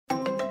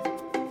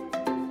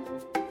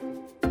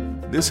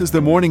This is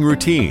the Morning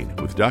Routine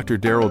with Dr.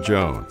 Darrell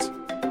Jones.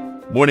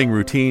 Morning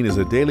Routine is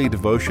a daily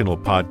devotional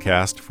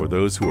podcast for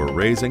those who are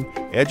raising,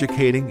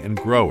 educating, and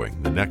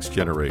growing the next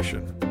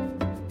generation.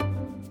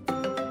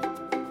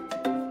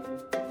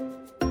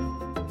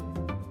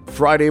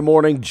 Friday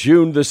morning,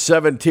 June the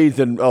 17th,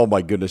 and oh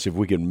my goodness, if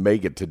we can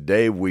make it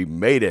today, we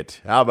made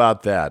it. How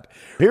about that?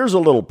 Here's a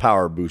little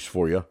power boost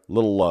for you,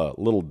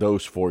 little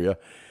dose for you,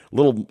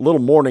 little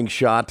morning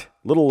shot,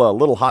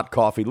 little hot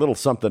coffee, little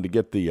something to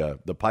get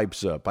the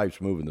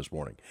pipes moving this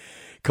morning.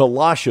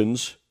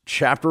 Colossians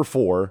chapter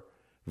 4,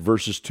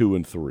 verses 2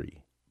 and 3.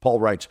 Paul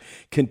writes,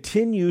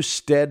 "Continue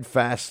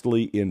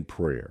steadfastly in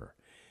prayer,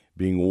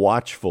 being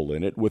watchful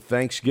in it with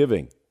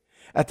thanksgiving.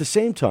 At the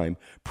same time,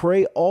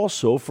 pray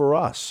also for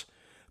us,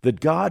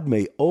 that God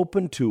may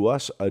open to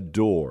us a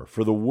door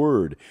for the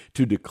word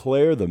to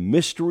declare the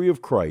mystery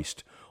of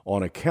Christ,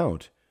 on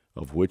account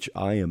of which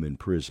I am in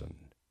prison."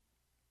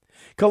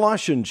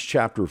 Colossians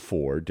chapter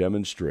 4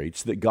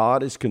 demonstrates that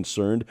God is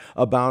concerned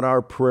about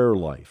our prayer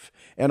life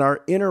and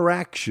our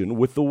interaction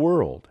with the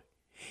world.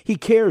 He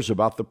cares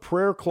about the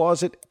prayer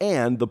closet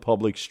and the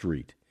public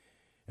street,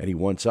 and he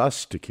wants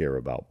us to care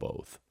about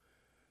both.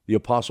 The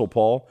Apostle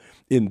Paul,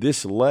 in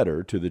this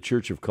letter to the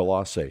church of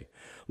Colossae,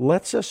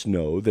 lets us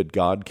know that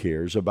God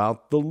cares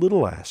about the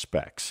little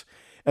aspects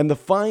and the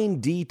fine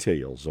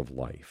details of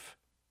life.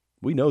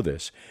 We know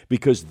this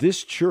because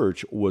this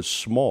church was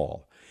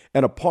small,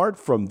 and apart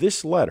from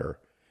this letter,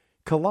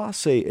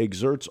 Colossae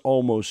exerts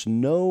almost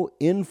no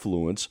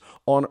influence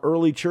on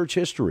early church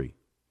history.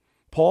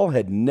 Paul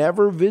had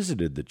never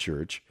visited the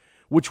church,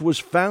 which was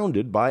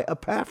founded by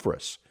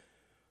Epaphras,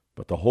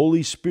 but the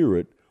Holy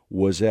Spirit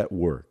was at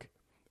work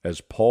as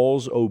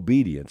Paul's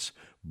obedience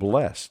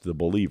blessed the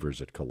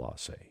believers at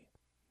Colossae.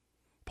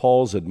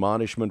 Paul's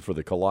admonishment for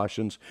the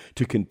Colossians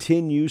to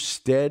continue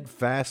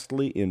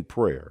steadfastly in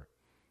prayer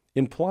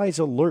implies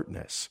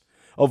alertness,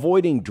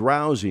 avoiding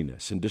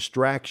drowsiness and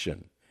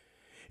distraction.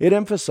 It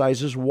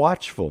emphasizes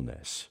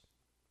watchfulness.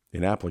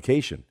 In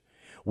application,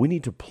 we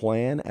need to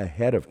plan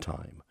ahead of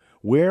time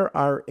where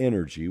our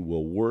energy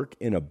will work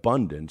in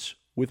abundance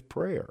with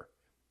prayer.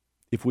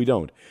 If we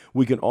don't,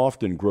 we can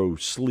often grow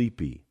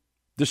sleepy,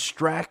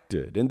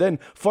 distracted, and then,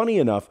 funny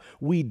enough,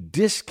 we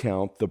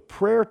discount the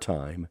prayer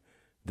time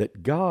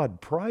that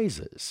God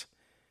prizes.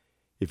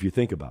 If you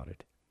think about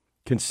it,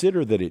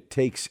 consider that it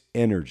takes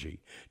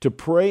energy to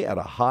pray at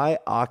a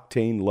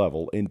high-octane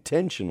level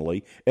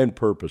intentionally and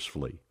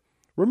purposefully.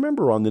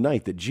 Remember, on the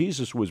night that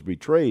Jesus was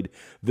betrayed,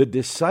 the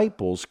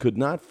disciples could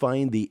not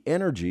find the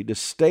energy to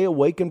stay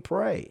awake and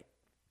pray.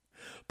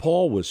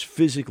 Paul was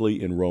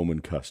physically in Roman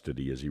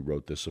custody as he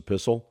wrote this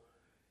epistle,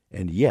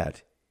 and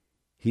yet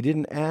he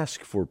didn't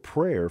ask for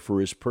prayer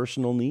for his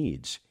personal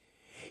needs.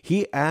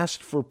 He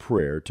asked for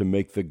prayer to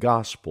make the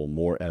gospel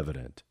more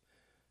evident.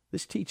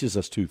 This teaches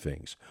us two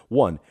things.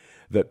 One,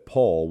 that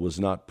Paul was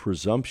not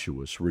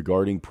presumptuous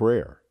regarding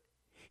prayer.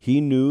 He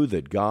knew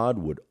that God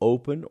would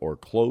open or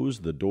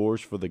close the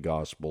doors for the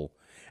gospel,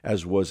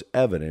 as was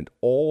evident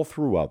all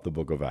throughout the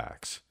book of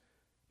Acts.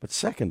 But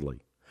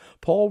secondly,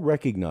 Paul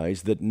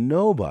recognized that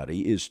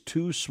nobody is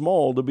too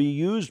small to be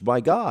used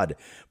by God,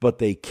 but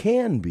they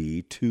can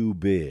be too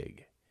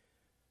big.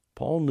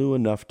 Paul knew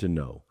enough to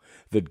know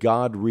that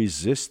God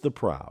resists the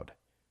proud,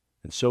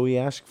 and so he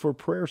asked for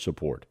prayer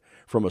support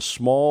from a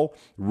small,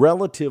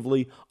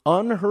 relatively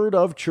unheard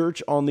of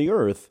church on the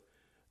earth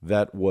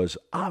that was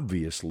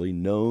obviously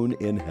known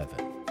in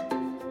heaven.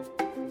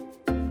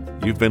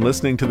 You've been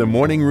listening to the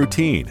Morning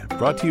Routine,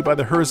 brought to you by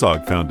the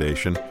Herzog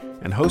Foundation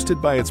and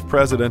hosted by its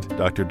president,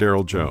 Dr.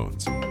 Darrell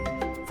Jones.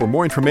 For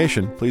more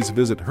information, please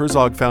visit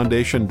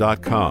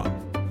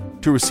herzogfoundation.com.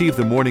 To receive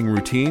the Morning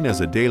Routine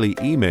as a daily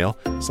email,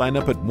 sign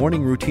up at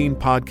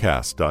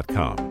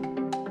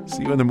morningroutinepodcast.com.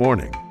 See you in the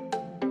morning.